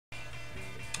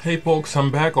Hey folks,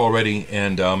 I'm back already,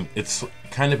 and it's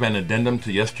kind of an addendum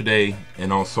to yesterday,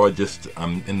 and also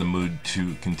I'm in the mood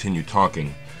to continue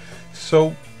talking.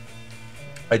 So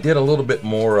I did a little bit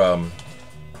more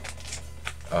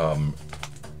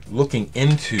looking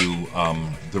into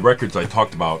the records I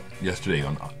talked about yesterday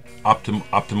on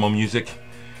Optimo Music.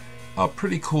 A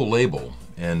pretty cool label,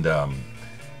 and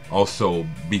also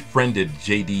befriended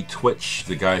JD Twitch,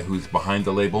 the guy who's behind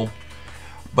the label.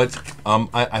 But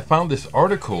I found this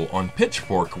article on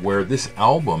Pitchfork where this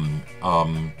album,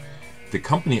 the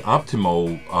company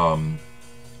Optimo,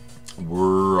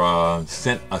 were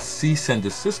sent a cease and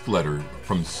desist letter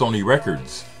from Sony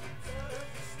Records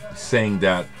saying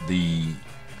that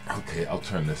okay, I'll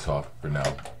turn this off for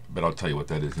now, but I'll tell you what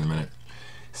that is in a minute.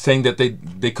 Saying that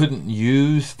they couldn't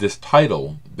use this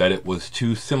title, that it was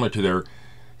too similar to their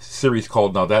series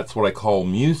called Now That's What I Call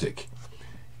Music.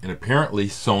 And apparently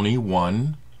Sony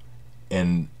won,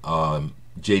 and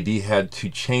JD had to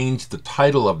change the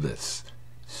title of this.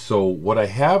 So what I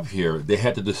have here, they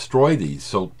had to destroy these.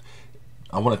 So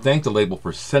I want to thank the label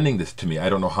for sending this to me. I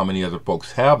don't know how many other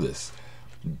folks have this,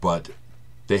 but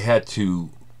they had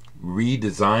to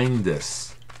redesign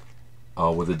this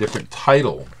with a different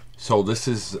title. So this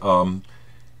is kind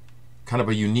of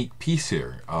a unique piece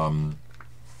here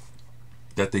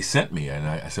that they sent me, and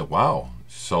I said, wow.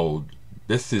 So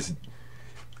this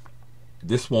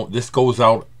goes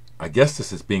out, I guess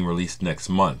this is being released next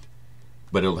month,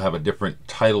 but it'll have a different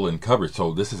title and cover.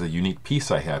 So this is a unique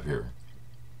piece I have here,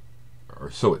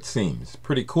 or so it seems.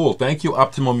 Pretty cool. Thank you,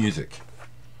 Optimo Music.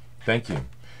 Thank you.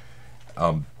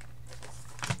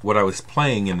 What I was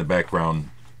playing in the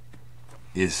background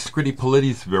is Scritti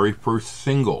Politi's very first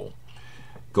single.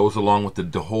 Goes along with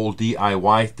the whole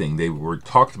DIY thing. They were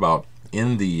talked about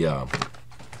in the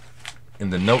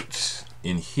notes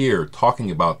in here,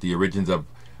 talking about the origins of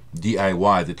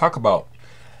DIY. They talk about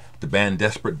the band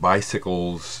Desperate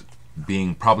Bicycles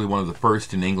being probably one of the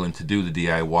first in England to do the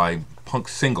DIY punk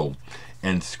single,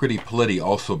 and Scritti Politti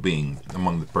also being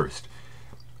among the first.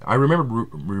 I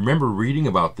remember reading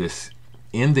about this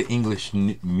in the English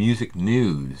music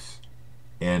news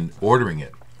and ordering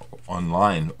it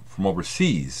online from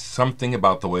overseas. Something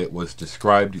about the way it was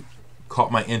described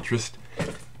caught my interest.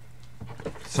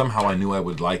 Somehow I knew I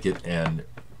would like it, and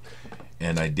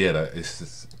I did. It's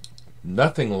just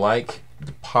nothing like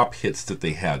the pop hits that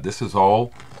they had. This is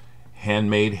all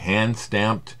handmade,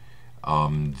 hand-stamped,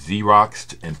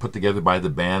 Xeroxed, and put together by the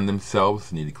band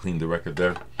themselves. Need to clean the record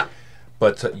there.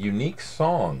 But unique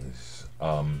songs,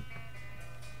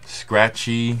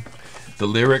 scratchy. The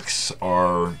lyrics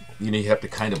are, you have to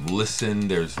kind of listen.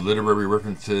 There's literary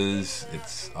references.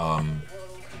 It's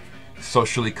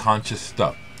socially conscious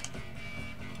stuff.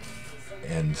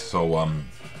 And so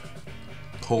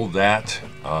pulled that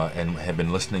and have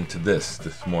been listening to this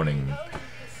morning,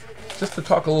 just to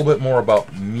talk a little bit more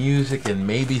about music and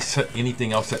maybe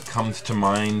anything else that comes to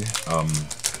mind.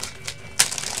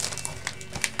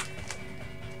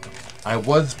 I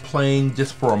was playing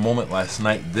just for a moment last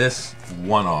night this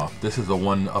one-off. This is a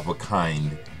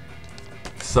one-of-a-kind.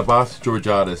 Savas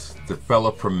Georgiadis, the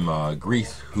fella from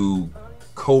Greece who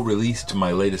co-released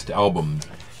my latest album,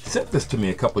 sent this to me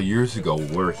a couple years ago,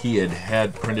 where he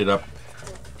had printed up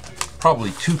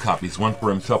probably 2 copies, one for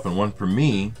himself and one for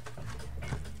me.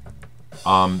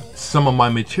 Some of my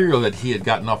material that he had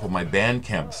gotten off of my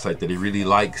Bandcamp site that he really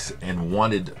likes and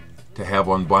wanted to have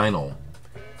on vinyl.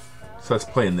 So I was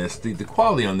playing this. The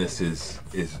quality on this is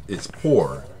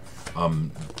poor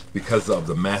because of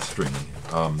the mastering,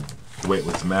 the way it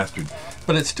was mastered.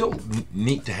 But it's still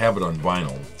neat to have it on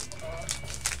vinyl.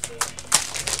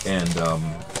 And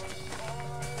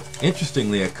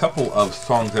interestingly, a couple of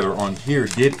songs that are on here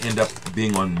did end up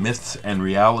being on Myths and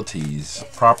Realities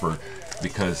proper,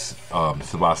 because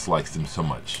Savas likes them so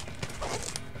much.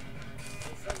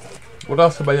 What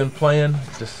else have I been playing?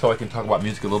 Just so I can talk about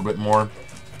music a little bit more.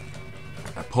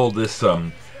 I pulled this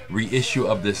reissue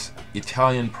of this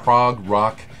Italian prog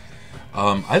rock.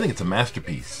 I think it's a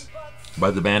masterpiece by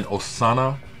the band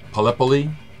Osana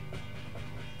Palepoli.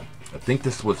 I think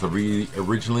this was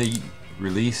originally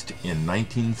released in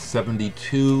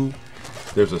 1972.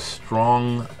 There's a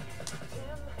strong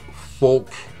folk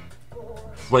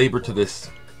flavor to this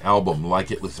album,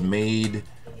 like it was made,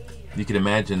 you can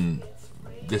imagine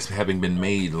this having been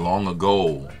made long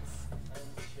ago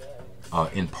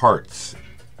in parts.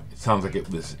 It sounds like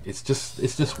it's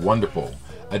just wonderful.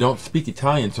 I don't speak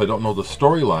Italian, so I don't know the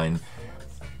storyline,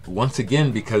 once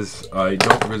again, because I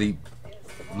don't really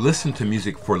listen to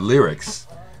music for lyrics.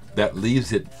 That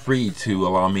leaves it free to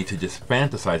allow me to just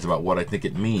fantasize about what I think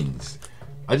it means.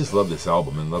 I just love this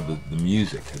album and love the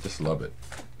music. I just love it.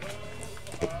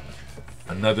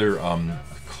 Another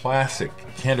classic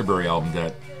Canterbury album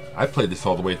that I played this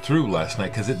all the way through last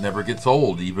night because it never gets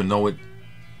old, even though it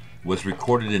was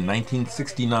recorded in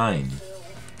 1969.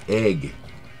 Egg.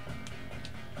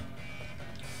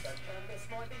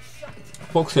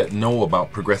 Folks that know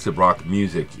about progressive rock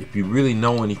music, if you really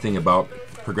know anything about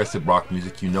progressive rock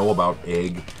music, you know about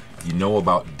Egg, you know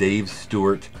about Dave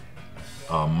Stewart,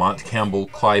 Mont Campbell,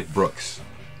 Clive Brooks.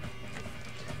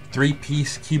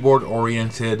 Three-piece,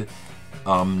 keyboard-oriented.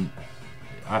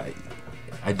 I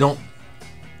don't.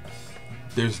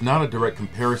 There's not a direct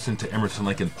comparison to Emerson,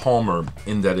 Lake and Palmer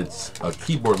in that it's a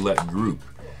keyboard-led group,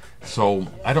 so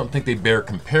I don't think they bear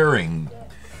comparing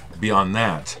beyond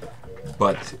that.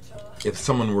 But if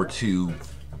someone were to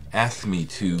ask me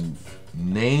to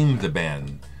name the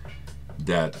band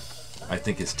that I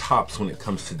think is tops when it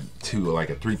comes to like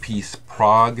a three-piece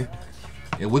prog,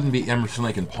 it wouldn't be Emerson,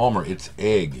 Lake and Palmer. It's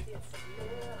Egg.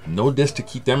 No diss to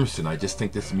Keith Emerson. I just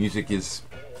think this music is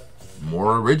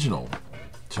more original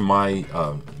to my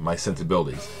my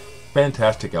sensibilities.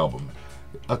 Fantastic album.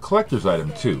 A collector's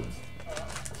item too.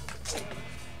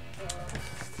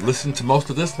 Listened to most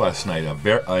of this last night.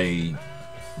 A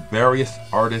various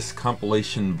artists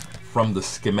compilation from the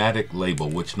Schematic label,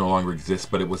 which no longer exists,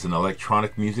 but it was an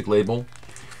electronic music label.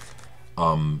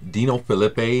 Dino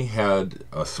Felipe had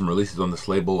some releases on this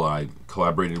label. I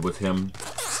collaborated with him.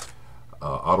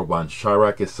 Otto von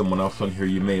Schirach is someone else on here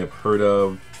you may have heard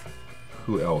of.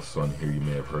 Who else on here you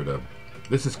may have heard of?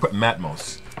 This is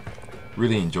Matmos.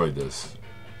 Really enjoyed this.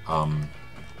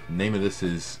 Name of this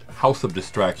is House of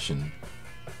Distraction.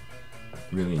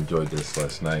 Really enjoyed this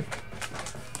last night.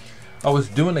 I was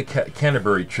doing a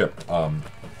Canterbury trip a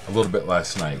little bit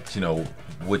last night, you know,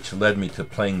 which led me to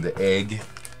playing the Egg.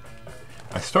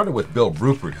 I started with Bill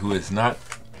Bruford, who is not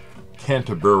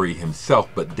Canterbury himself,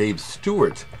 but Dave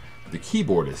Stewart, the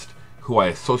keyboardist, who I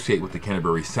associate with the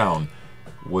Canterbury sound,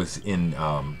 was in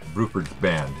Bruford's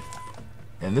band.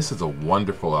 And this is a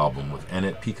wonderful album with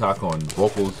Annette Peacock on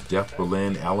vocals, Jeff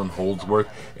Berlin, Alan Holdsworth.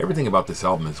 Everything about this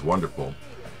album is wonderful.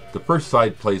 The first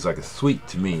side plays like a suite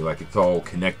to me, like it's all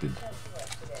connected.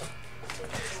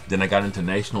 Then I got into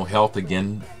National Health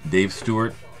again. Dave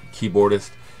Stewart,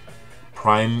 keyboardist,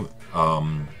 prime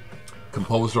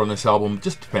composer on this album.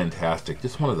 Just fantastic.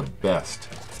 Just one of the best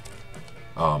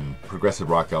progressive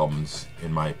rock albums,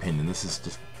 in my opinion. This is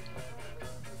just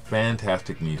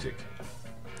fantastic music.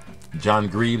 John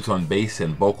Greaves on bass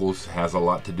and vocals has a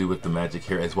lot to do with the magic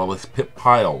hair, as well as Pip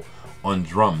Pyle on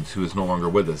drums, who is no longer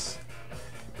with us.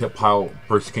 Pip Pyle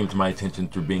first came to my attention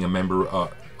through being a member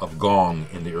of Gong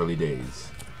in the early days.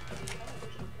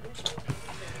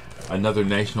 Another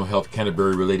National Health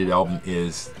Canterbury related album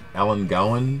is Alan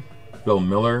Gowan, Phil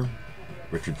Miller,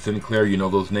 Richard Sinclair, you know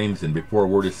those names, and before a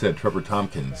word is said, Trevor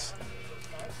Tompkins.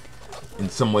 In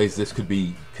some ways this could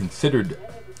be considered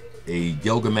a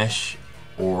Gilgamesh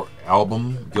or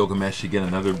album. Gilgamesh, again,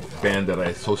 another band that I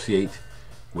associate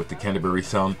with the Canterbury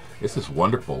sound. This is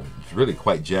wonderful. It's really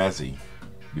quite jazzy.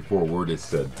 Before a word is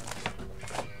said.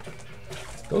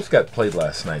 Those got played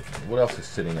last night. What else is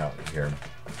sitting out here?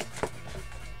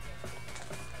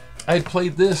 I had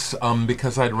played this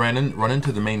because I'd run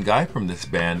into the main guy from this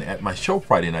band at my show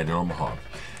Friday night in Omaha.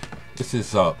 This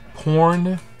is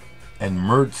Porn and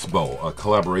Merdsbo, a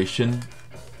collaboration.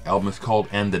 Album is called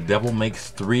And the Devil Makes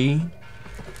Three.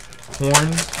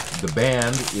 Porn, the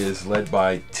band, is led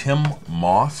by Tim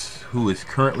Moss, who is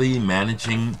currently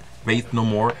managing Faith No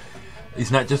More.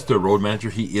 He's not just their road manager;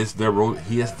 he is their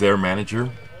manager.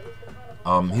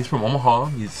 He's from Omaha.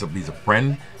 He's a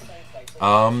friend.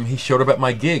 He showed up at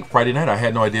my gig Friday night. I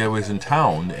had no idea he was in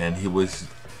town, and he was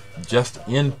just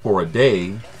in for a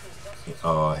day.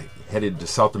 Headed to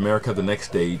South America the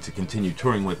next day to continue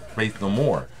touring with Faith No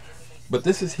More. But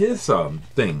this is his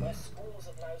thing.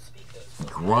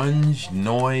 Grunge,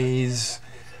 noise,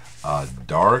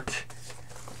 dark,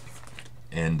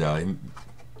 and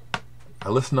I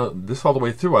listened to this all the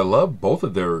way through. I love both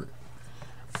of their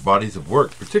bodies of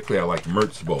work. Particularly, I like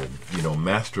Mertzbo, you know,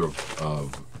 master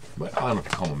of I don't know if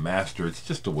you call him a master. It's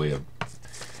just a way of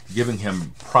giving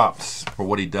him props for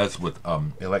what he does with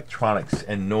electronics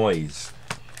and noise.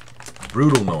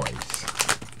 Brutal noise.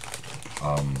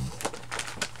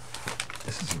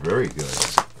 This is very good.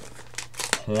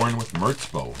 Horn with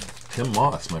Mertzbo. Tim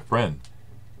Moss, my friend.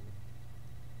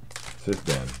 It's his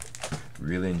band.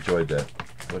 Really enjoyed that.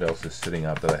 What else is sitting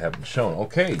out that I haven't shown?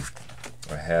 Okay,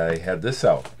 I had this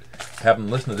out. Haven't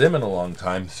listened to them in a long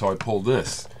time, so I pulled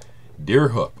this.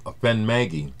 Deerhoof, Offend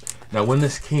Maggie. Now, when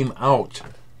this came out,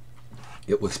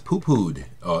 it was poo-pooed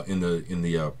in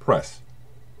the press.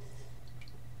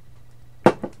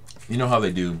 You know how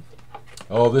they do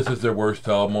oh, this is their worst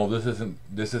album. Oh, this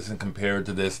isn't compared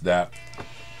to this, that.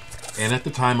 And at the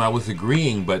time I was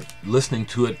agreeing, but listening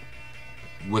to it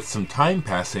with some time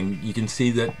passing, you can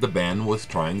see that the band was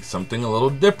trying something a little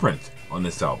different on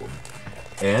this album.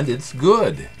 And it's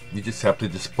good. You just have to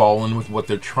just fall in with what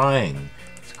they're trying.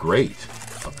 It's great.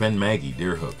 Ben Maggie,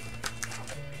 Deerhook.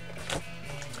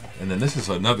 And then this is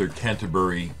another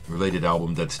Canterbury-related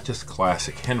album that's just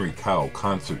classic. Henry Cow,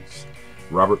 Concerts.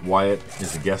 Robert Wyatt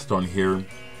is a guest on here.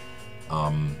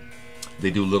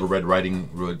 They do Little Red Riding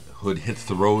Hood Hits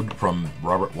the Road from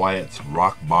Robert Wyatt's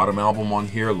Rock Bottom album on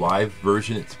here. Live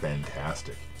version. It's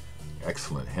fantastic.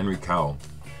 Excellent. Henry Cow.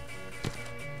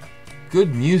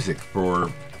 Good music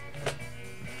for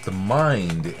the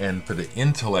mind and for the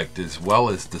intellect as well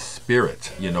as the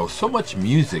spirit. You know, so much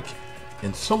music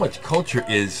and so much culture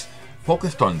is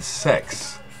focused on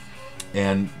sex.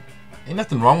 And ain't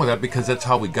nothing wrong with that because that's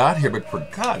how we got here. But for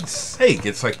God's sake,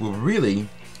 it's like we really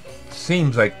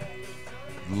seems like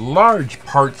large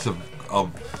parts of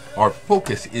our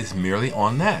focus is merely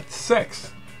on that,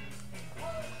 sex.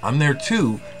 I'm there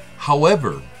too.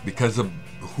 However, because of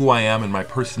who I am and my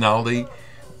personality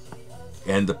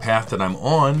and the path that I'm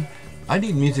on, I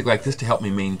need music like this to help me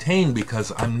maintain,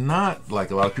 because I'm not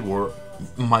like a lot of people where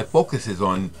my focus is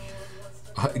on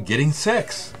getting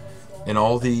sex and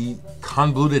all the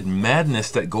convoluted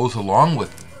madness that goes along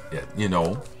with it, you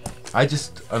know. I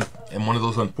just am one of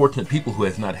those unfortunate people who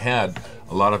has not had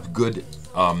a lot of good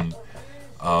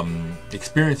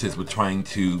experiences with trying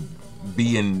to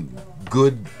be in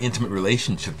good, intimate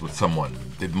relationships with someone.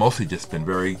 They've mostly just been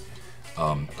very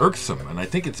irksome, and I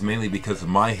think it's mainly because of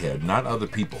my head, not other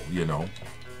people, you know.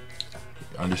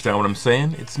 Understand what I'm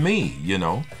saying? It's me, you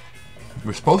know.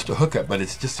 We're supposed to hook up, but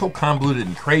it's just so convoluted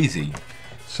and crazy.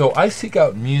 So I seek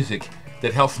out music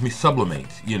that helps me sublimate,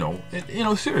 you know.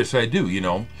 Seriously, I do, you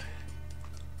know.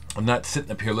 I'm not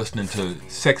sitting up here listening to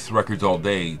sex records all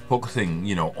day, focusing,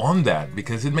 you know, on that,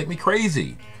 because it'd make me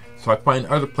crazy. So I find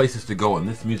other places to go, and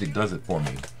this music does it for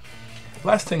me.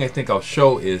 Last thing I think I'll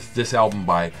show is this album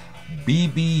by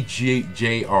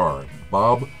BBJR,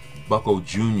 Bob Bucko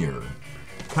Jr.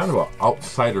 Kind of an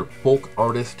outsider folk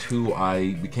artist who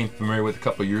I became familiar with a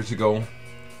couple of years ago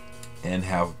and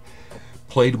have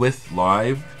played with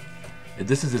live.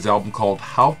 This is his album called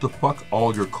How to Fuck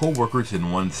All Your Coworkers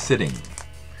in One Sitting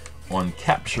on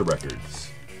Capture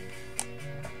Records.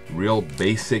 Real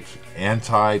basic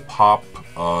anti-pop,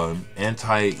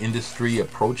 anti-industry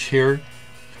approach here.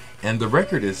 And the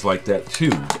record is like that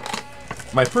too.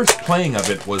 My first playing of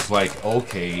it was like,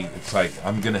 okay, it's like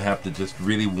I'm going to have to just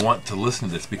really want to listen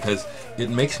to this, because it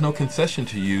makes no concession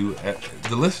to you,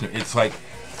 the listener. It's like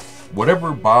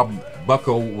whatever Bob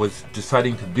Bucko was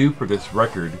deciding to do for this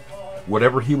record,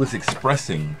 whatever he was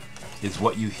expressing is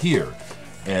what you hear.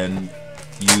 And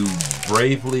you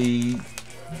bravely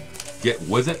get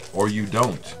with it or you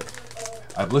don't.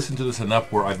 I've listened to this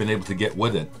enough where I've been able to get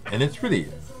with it, and it's really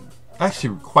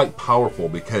actually quite powerful,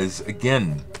 because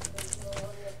again,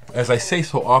 as I say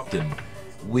so often,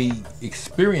 we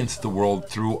experience the world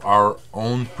through our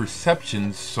own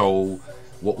perceptions, so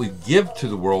what we give to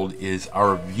the world is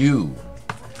our view.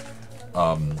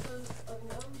 And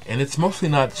it's mostly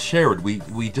not shared.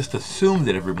 We just assume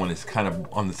that everyone is kind of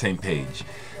on the same page.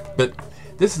 But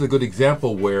this is a good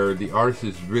example where the artist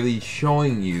is really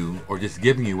showing you or just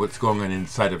giving you what's going on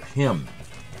inside of him.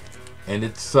 And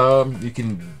it's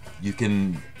you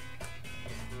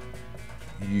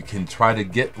can try to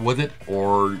get with it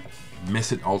or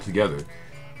miss it altogether.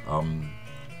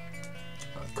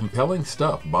 Compelling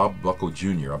stuff. Bob Bucko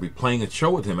Jr. I'll be playing a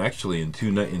show with him actually in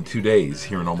 2 days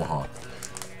here in Omaha.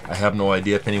 I have no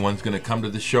idea if anyone's going to come to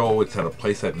the show. It's at a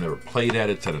place I've never played at.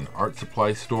 It's at an art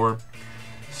supply store.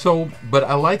 So, but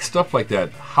I like stuff like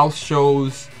that. House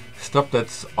shows, stuff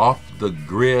that's off the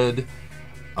grid.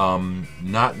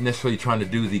 Not necessarily trying to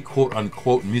do the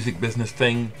quote-unquote music business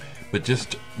thing, but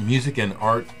just music and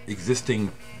art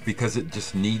existing because it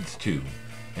just needs to.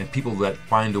 And people that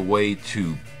find a way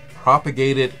to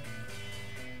propagate it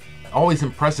always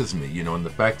impresses me, you know, and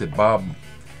the fact that Bob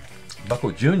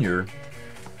Bucko Jr.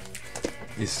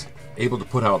 is able to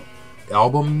put out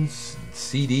albums,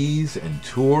 CDs, and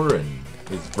tour, and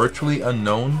is virtually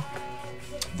unknown,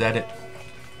 that it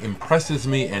impresses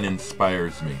me and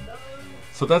inspires me.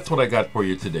 So that's what I got for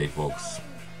you today, folks.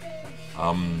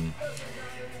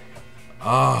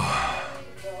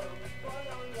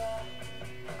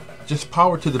 Just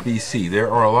power to the BC.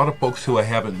 There are a lot of folks who I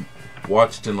haven't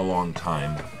watched in a long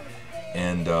time,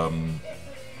 and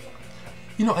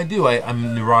you know, I do.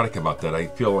 I'm neurotic about that. I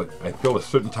feel a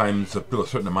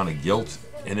certain amount of guilt,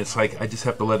 and it's like I just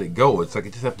have to let it go. It's like I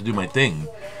just have to do my thing.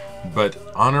 But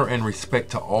honor and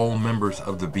respect to all members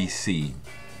of the BC.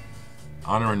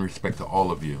 Honor and respect to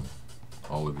all of you.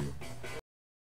 All of you.